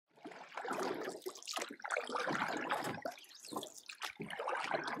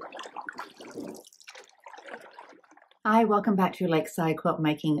Hi, welcome back to Lakeside Quilt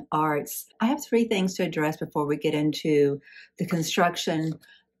Making Arts. I have three things to address before we get into the construction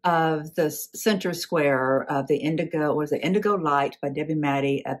of the center square of the Indigo Light by Debbie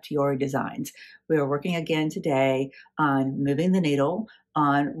Maddie of Tiori Designs. We are working again today on moving the needle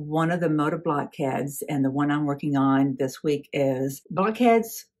on one of the MODA blockheads, and the one I'm working on this week is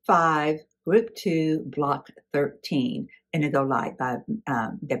Blockheads 5, Group 2, Block 13, Indigo Light by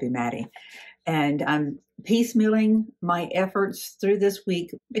Debbie Maddie. And I'm piecemealing my efforts through this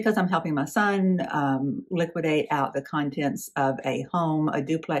week because I'm helping my son liquidate out the contents of a home, a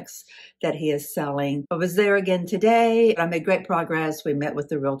duplex that he is selling. I was there again today. I made great progress. We met with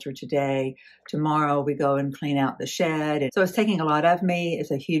the realtor today. Tomorrow we go and clean out the shed. So it's taking a lot of me.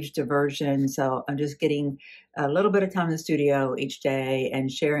 It's a huge diversion. So I'm just getting a little bit of time in the studio each day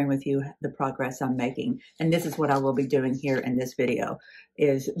and sharing with you the progress I'm making. And this is what I will be doing here in this video,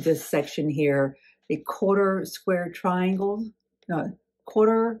 is this section here, the quarter square triangle,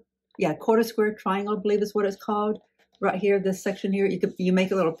 quarter square triangle, I believe is what it's called. Right here, this section here, you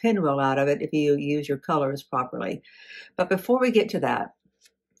make a little pinwheel out of it if you use your colors properly. But before we get to that,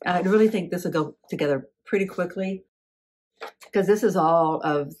 I really think this will go together pretty quickly, because this is all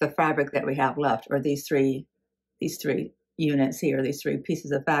of the fabric that we have left, or these three units here, these three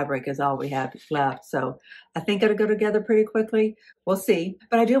pieces of fabric is all we have left. So I think it'll go together pretty quickly. We'll see.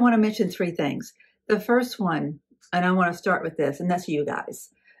 But I do want to mention three things. The first one, and I want to start with this, and that's you guys.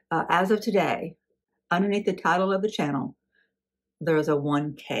 As of today, underneath the title of the channel, there is a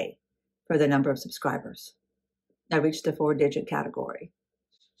 1K for the number of subscribers. I reached the 4-digit category.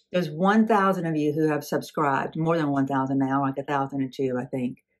 There's 1,000 of you who have subscribed, more than 1,000 now, like 1,002, I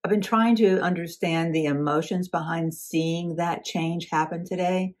think. I've been trying to understand the emotions behind seeing that change happen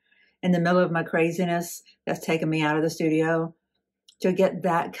today in the middle of my craziness that's taken me out of the studio. To get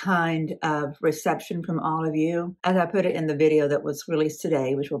that kind of reception from all of you, as I put it in the video that was released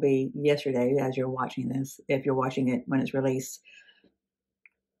today, which will be yesterday as you're watching this, if you're watching it when it's released,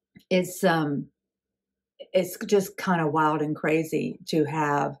 it's just kind of wild and crazy to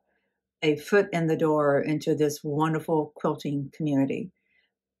have a foot in the door into this wonderful quilting community.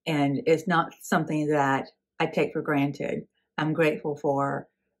 And it's not something that I take for granted. I'm grateful for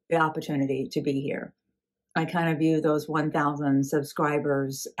the opportunity to be here. I kind of view those 1,000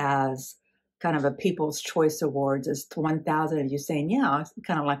 subscribers as kind of a People's Choice Awards. It's 1,000 of you saying, yeah, I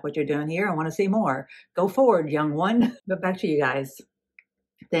kind of like what you're doing here. I want to see more. Go forward, young one. But back to you guys.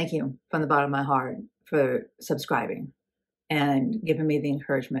 Thank you from the bottom of my heart for subscribing and giving me the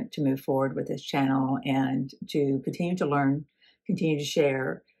encouragement to move forward with this channel and to continue to learn, continue to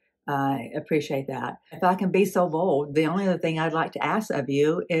share. I appreciate that. If I can be so bold, the only other thing I'd like to ask of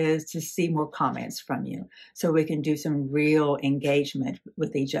you is to see more comments from you so we can do some real engagement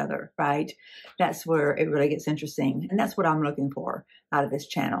with each other, right? That's where it really gets interesting. And that's what I'm looking for out of this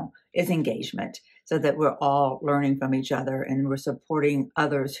channel, is engagement, so that we're all learning from each other and we're supporting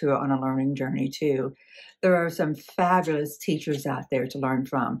others who are on a learning journey too. There are some fabulous teachers out there to learn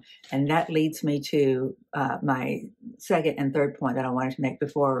from. And that leads me to my second and third point that I wanted to make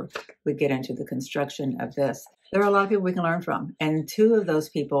before we get into the construction of this. There are a lot of people we can learn from. And two of those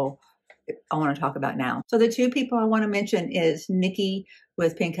people I want to talk about now. So the two people I want to mention is Nikki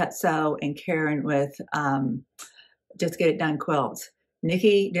with Pin Cut Sew and Karen with Just Get It Done Quilts.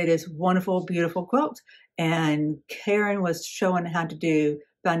 Nikki did this wonderful, beautiful quilt, and Karen was showing how to do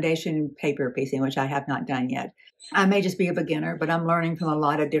foundation paper piecing, which I have not done yet. I may just be a beginner, but I'm learning from a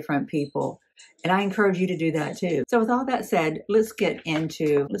lot of different people, and I encourage you to do that too. So with all that said, let's get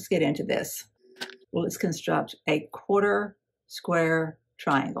into this. Let's construct a quarter square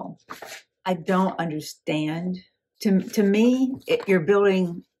triangle. I don't understand. To me, you're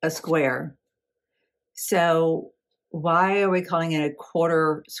building a square. So why are we calling it a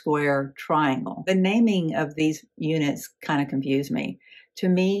quarter square triangle? The naming of these units kind of confuse me. To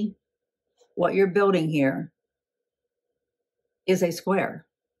me, what you're building here is a square.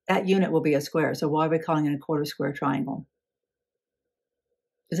 That unit will be a square. So why are we calling it a quarter square triangle?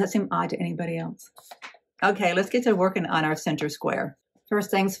 Does that seem odd to anybody else? Okay, let's get to working on our center square. First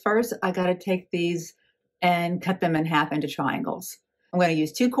things first, I got to take these and cut them in half into triangles. I'm going to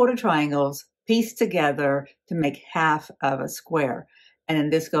use 2 quarter triangles pieced together to make half of a square. And then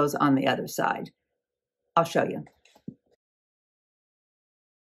this goes on the other side. I'll show you.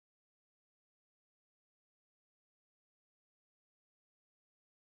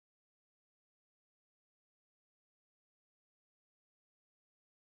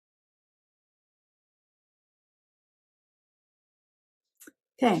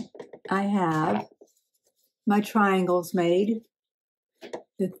 Okay, I have my triangles made.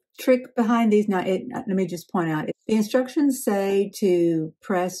 The trick behind these, now let me just point out, The instructions say to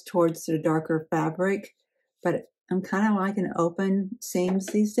press towards the darker fabric, but I'm kind of liking open seams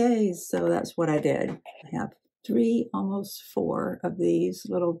these days, so that's what I did. I have 3, almost 4 of these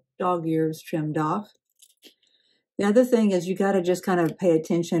little dog ears trimmed off. The other thing is you got to just kind of pay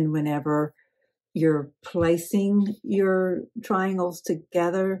attention whenever you're placing your triangles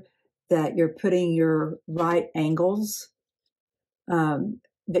together, that you're putting your right angles,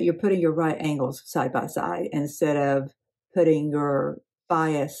 side by side instead of putting your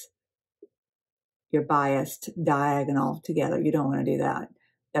biased diagonal together. You don't want to do that.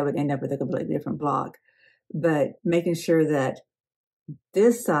 That would end up with a completely different block. But making sure that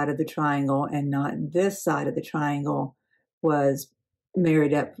this side of the triangle and not this side of the triangle was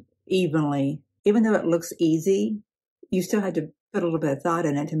married up evenly. Even though it looks easy, you still had to put a little bit of thought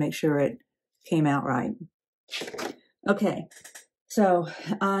in it to make sure it came out right. Okay, so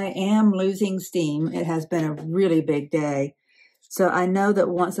I am losing steam. It has been a really big day. So I know that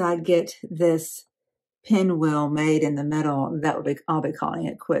once I get this pinwheel made in the middle, I'll be calling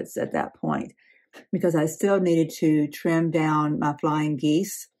it quits at that point, because I still needed to trim down my flying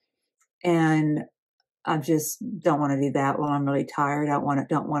geese, and I just don't want to do that while I'm really tired. I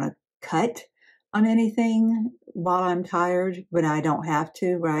don't want to cut on anything while I'm tired, but I don't have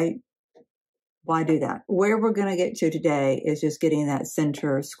to, right? Why do that? Where we're going to get to today is just getting that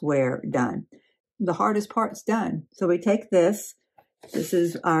center square done. The hardest part's done. So we take this. This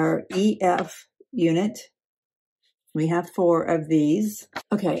is our EF unit. We have 4 of these.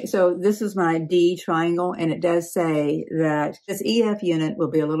 Okay, so this is my D triangle, and it does say that this EF unit will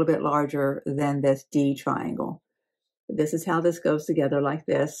be a little bit larger than this D triangle. This is how this goes together, like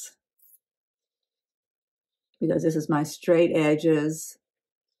this, because this is my straight edges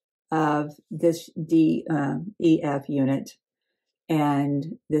of this EF unit,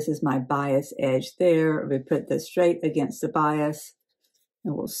 and this is my bias edge there. We put the straight against the bias,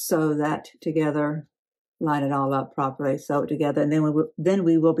 and we'll sew that together. Line it all up properly, sew it together, and then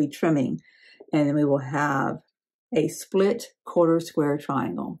we will be trimming, and then we will have a split quarter square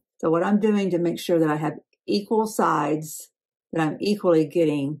triangle. So what I'm doing to make sure that I have equal sides, that I'm equally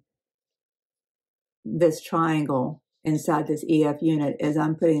getting this triangle inside this EF unit, is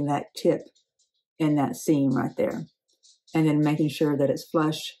I'm putting that tip in that seam right there, and then making sure that it's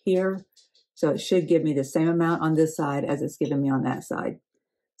flush here. So it should give me the same amount on this side as it's giving me on that side.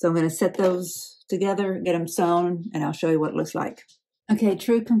 So I'm going to set those together, get them sewn, and I'll show you what it looks like. Okay,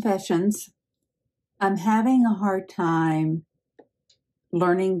 true confessions. I'm having a hard time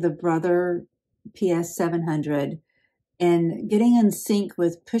learning the Brother PS700 and getting in sync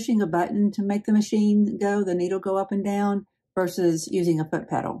with pushing a button to make the machine go, the needle go up and down, versus using a foot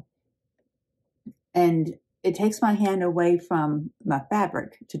pedal. And it takes my hand away from my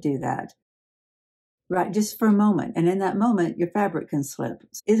fabric to do that. Right, just for a moment. And in that moment, your fabric can slip.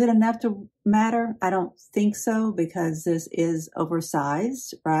 Is it enough to matter? I don't think so, because this is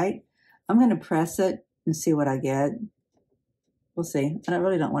oversized, right? I'm going to press it and see what I get. We'll see. And I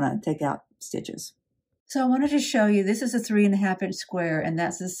really don't want to take out stitches. So I wanted to show you, this is a 3.5 inch square, and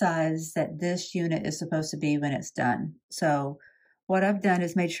that's the size that this unit is supposed to be when it's done. So what I've done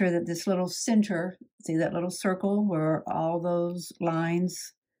is made sure that this little center, see that little circle where all those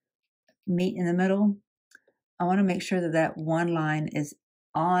lines meet in the middle? I want to make sure that that one line is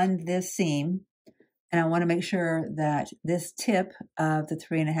on this seam, and I want to make sure that this tip of the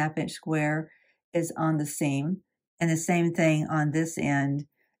 3.5 inch square is on the seam, and the same thing on this end,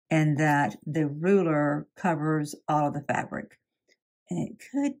 and that the ruler covers all of the fabric. And it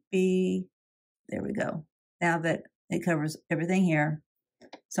could be, there we go. Now that it covers everything here,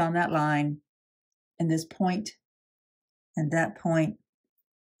 it's on that line, and this point and that point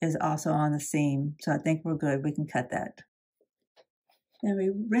is also on the seam. So I think we're good. We can cut that. Then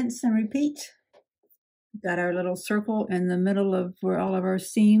we rinse and repeat. Got our little circle in the middle of where all of our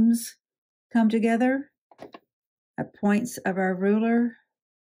seams come together. The points of our ruler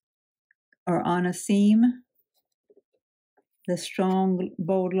are on a seam. The strong,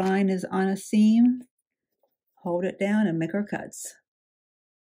 bold line is on a seam. Hold it down and make our cuts.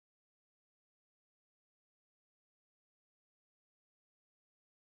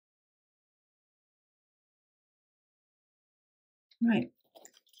 Right,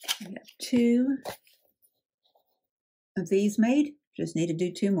 I got 2 of these made. Just need to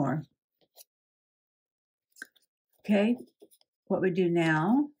do 2 more. Okay, what we do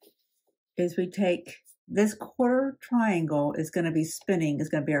now is we take this quarter triangle is going to be spinning, is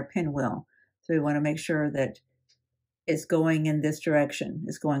going to be our pinwheel. So we want to make sure that it's going in this direction.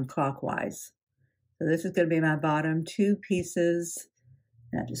 It's going clockwise. So this is going to be my bottom 2 pieces.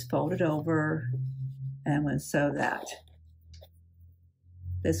 And I just fold it over And I'm going to sew that.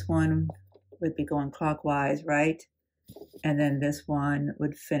 This one would be going clockwise, right? And then this one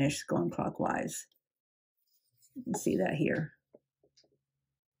would finish going clockwise. You can see that here.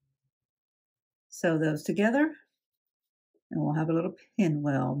 Sew those together, and we'll have a little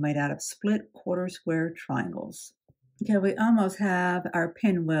pinwheel made out of split quarter square triangles. Okay, we almost have our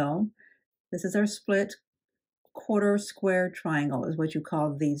pinwheel. This is our split quarter square triangle is what you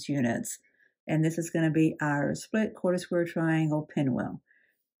call these units. And this is going to be our split quarter square triangle pinwheel.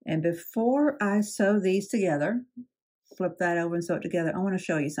 And before I sew these together, flip that over and sew it together, I want to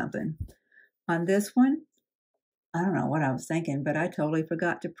show you something. On this one, I don't know what I was thinking, but I totally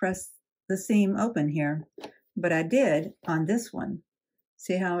forgot to press the seam open here. But I did on this one.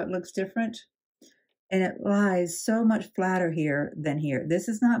 See how it looks different? And it lies so much flatter here than here. This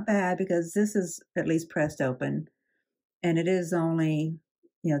is not bad because this is at least pressed open. And it is only,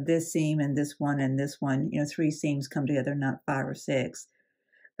 you know, this seam and this one, you know, 3 seams come together, not 5 or 6.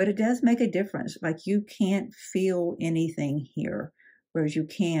 But it does make a difference. Like you can't feel anything here, whereas you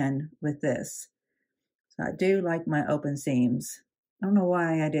can with this. So I do like my open seams. I don't know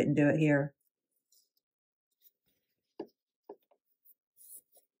why I didn't do it here.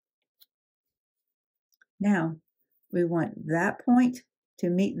 Now, we want that point to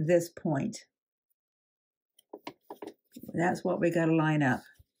meet this point. That's what we got to line up.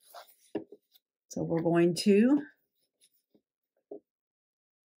 So we're going to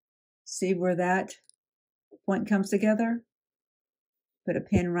see where that point comes together. Put a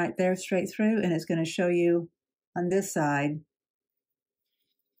pin right there straight through, and it's going to show you on this side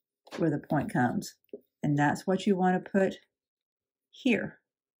where the point comes. And that's what you want to put here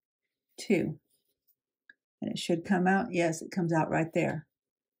too. And it should come out. Yes, it comes out right there.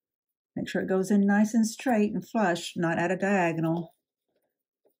 Make sure it goes in nice and straight and flush, not at a diagonal.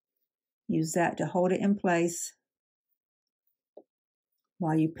 Use that to hold it in place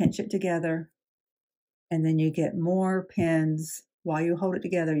while you pinch it together. And then you get more pins. While you hold it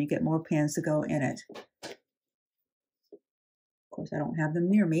together, you get more pins to go in it. Of course, I don't have them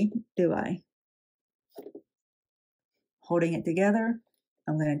near me, do I? Holding it together,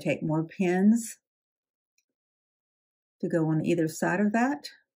 I'm going to take more pins to go on either side of that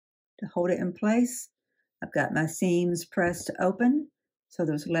to hold it in place. I've got my seams pressed open, so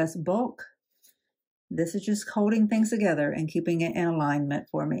there's less bulk. This is just holding things together and keeping it in alignment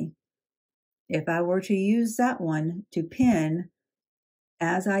for me. If I were to use that one to pin,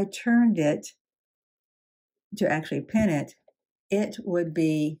 as I turned it to actually pin it, it would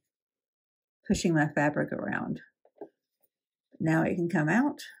be pushing my fabric around. Now it can come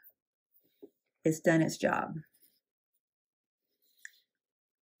out. It's done its job.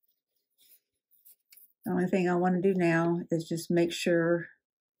 The only thing I want to do now is just make sure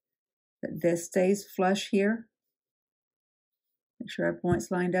that this stays flush here. Make sure our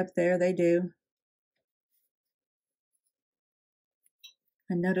points lined up there. They do.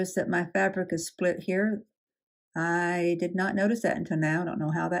 I notice that my fabric is split here. I did not notice that until now. I don't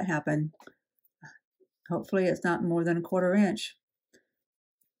know how that happened. Hopefully it's not more than 1/4 inch.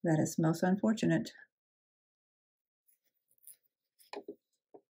 That is most unfortunate.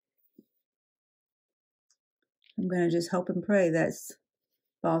 I'm going to just hope and pray that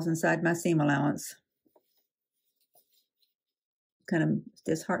falls inside my seam allowance. Kind of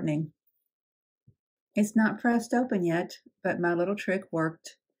disheartening. It's not pressed open yet, but my little trick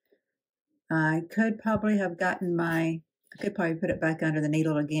worked. I could probably have gotten I could probably put it back under the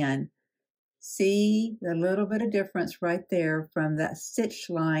needle again. See the little bit of difference right there from that stitch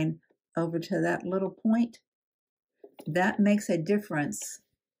line over to that little point? That makes a difference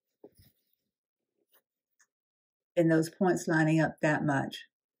in those points lining up that much.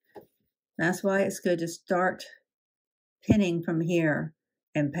 That's why it's good to start pinning from here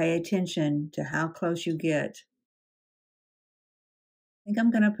and pay attention to how close you get. I think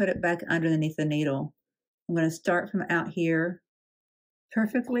I'm going to put it back underneath the needle. I'm going to start from out here.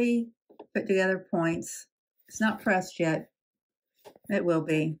 Perfectly put together points. It's not pressed yet. It will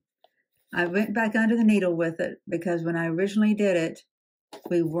be. I went back under the needle with it because when I originally did it,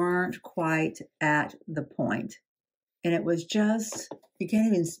 we weren't quite at the point. And it was just, you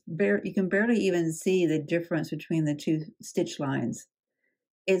can barely even see the difference between the 2 stitch lines.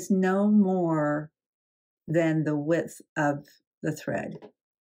 It's no more than the width of the thread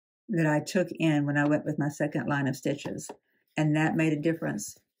that I took in when I went with my second line of stitches. And that made a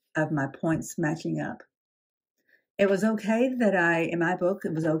difference of my points matching up. It was okay that in my book,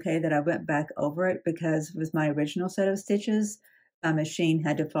 it was okay that I went back over it because with my original set of stitches, my machine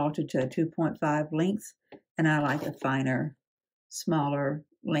had defaulted to a 2.5 length, and I like a finer, smaller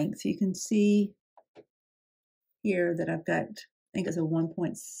length. You can see here that I've got, I think it's a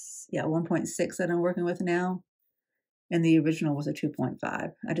 1.6 that I'm working with now. And the original was a 2.5.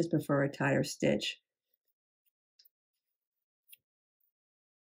 I just prefer a tighter stitch.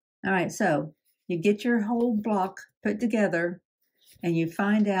 All right, so you get your whole block put together and you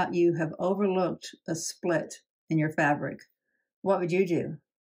find out you have overlooked a split in your fabric. What would you do?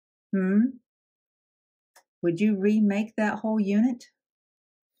 Would you remake that whole unit?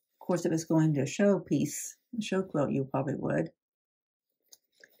 Of course, if it's going to a show piece, a show quilt, you probably would.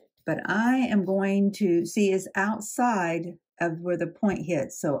 But I am going to, see, it's outside of where the point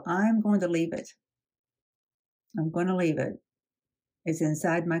hits, so I'm going to leave it. I'm going to leave it. It's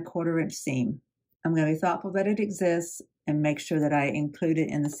inside my 1/4 inch seam. I'm going to be thoughtful that it exists and make sure that I include it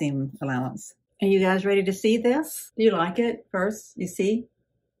in the seam allowance. Are you guys ready to see this? Do you like it first? You see?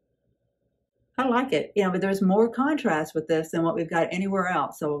 I like it, but there's more contrast with this than what we've got anywhere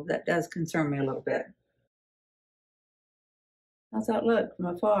else, so that does concern me a little bit. How's that look from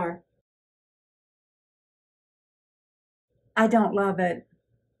afar? I don't love it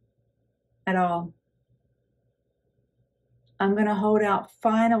at all. I'm going to hold out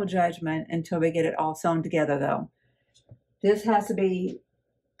final judgment until we get it all sewn together, though. This has to be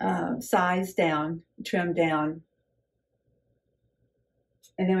sized down, trimmed down,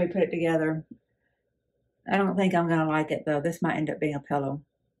 and then we put it together. I don't think I'm going to like it, though. This might end up being a pillow.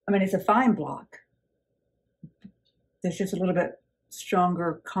 I mean, it's a fine block. There's just a little bit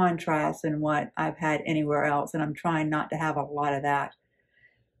stronger contrast than what I've had anywhere else, and I'm trying not to have a lot of that.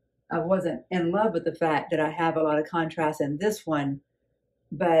 I wasn't in love with the fact that I have a lot of contrast in this one,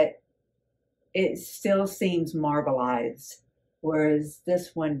 but it still seems marbleized, whereas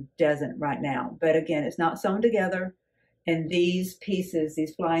this one doesn't right now. But again, it's not sewn together, and these pieces,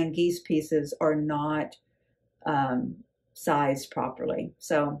 these flying geese pieces, are not sized properly.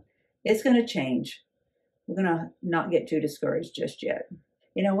 So it's going to change. We're going to not get too discouraged just yet.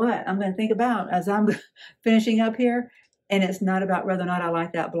 You know what I'm going to think about as I'm finishing up here, and it's not about whether or not I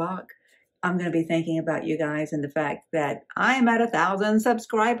like that block. I'm going to be thinking about you guys and the fact that I'm at 1,000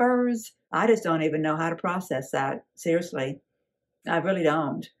 subscribers. I just don't even know how to process that. Seriously, I really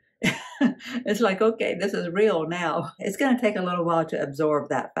don't. It's like, okay, this is real now. It's going to take a little while to absorb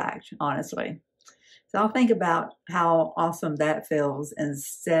that fact, honestly. So I'll think about how awesome that feels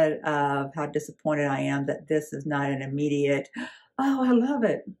instead of how disappointed I am that this is not an immediate, oh, I love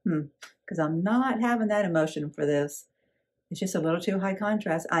it. Because I'm not having that emotion for this. It's just a little too high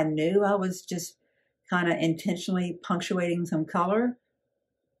contrast. I knew I was just kind of intentionally punctuating some color.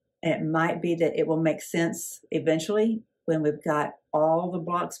 And it might be that it will make sense eventually when we've got all the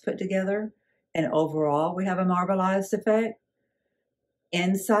blocks put together and overall we have a marbleized effect.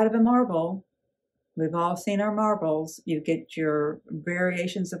 Inside of a marble, we've all seen our marbles. You get your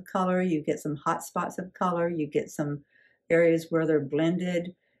variations of color. You get some hot spots of color. You get some areas where they're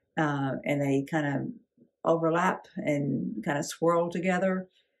blended and they kind of overlap and kind of swirl together.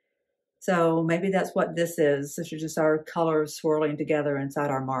 So maybe that's what this is. This is just our colors swirling together inside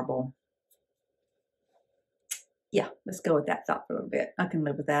our marble. Yeah, let's go with that thought for a little bit. I can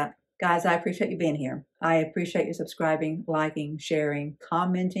live with that. Guys, I appreciate you being here. I appreciate you subscribing, liking, sharing,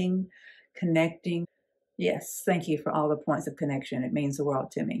 commenting, connecting. Yes, thank you for all the points of connection. It means the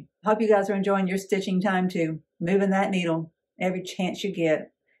world to me. Hope you guys are enjoying your stitching time too. Moving that needle every chance you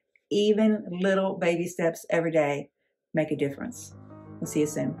get. Even little baby steps every day make a difference. We'll see you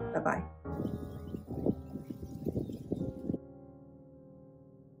soon. Bye-bye.